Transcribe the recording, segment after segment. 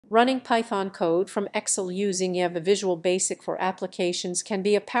Running Python code from Excel using Visual Basic for applications can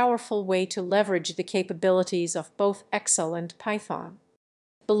be a powerful way to leverage the capabilities of both Excel and Python.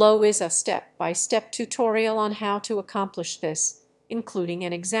 Below is a step-by-step tutorial on how to accomplish this, including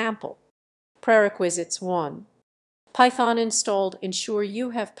an example. Prerequisites 1. Python installed. Ensure you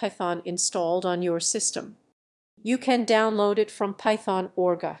have Python installed on your system. You can download it from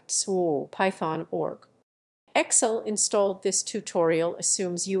python.org. Excel installed. This tutorial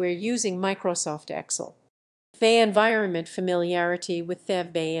assumes you are using Microsoft Excel. The environment. Familiarity with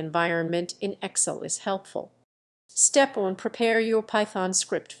the environment in Excel is helpful. Step 1. Prepare your Python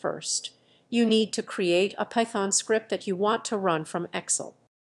script first. You need to create a Python script that you want to run from Excel.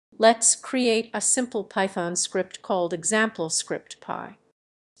 Let's create a simple Python script called example script py.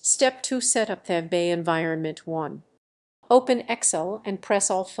 Step 2. Set up the environment. 1. Open Excel and press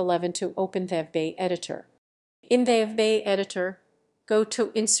Alt+11 to open the editor. In the editor, go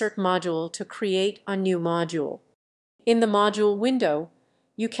to Insert Module to create a new module. In the module window,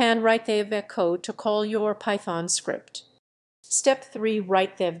 you can write the code to call your Python script. Step 3.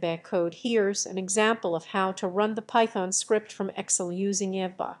 Write the code. Here's an example of how to run the Python script from Excel using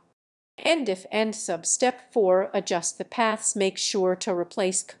EVBA. End if end sub. Step 4. Adjust the paths. Make sure to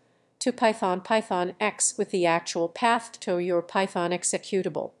replace to Python X with the actual path to your Python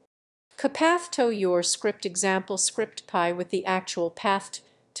executable. Path to your script example script py with the actual path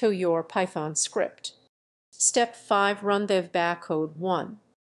to your Python script. Step 5. Run the code. 1.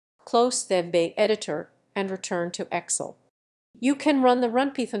 Close the editor and return to Excel. You can run the Run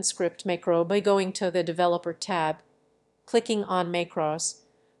Python script macro by going to the Developer tab, clicking on Macros,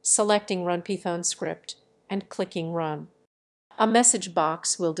 selecting Run Python script, and clicking Run. A message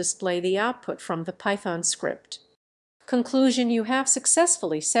box will display the output from the Python script. Conclusion: you have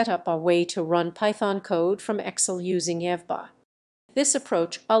successfully set up a way to run Python code from Excel using EVBA. This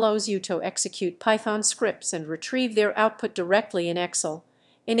approach allows you to execute Python scripts and retrieve their output directly in Excel,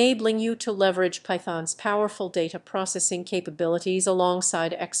 enabling you to leverage Python's powerful data processing capabilities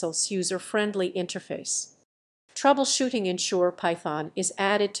alongside Excel's user-friendly interface. Troubleshooting: ensure Python is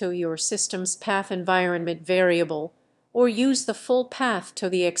added to your system's path environment variable, or use the full path to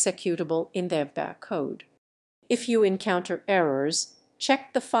the executable in the code. If you encounter errors,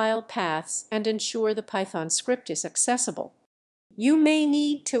 check the file paths and ensure the Python script is accessible. You may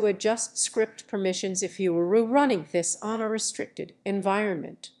need to adjust script permissions if you are running this on a restricted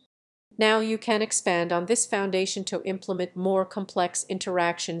environment. Now you can expand on this foundation to implement more complex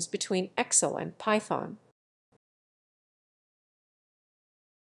interactions between Excel and Python.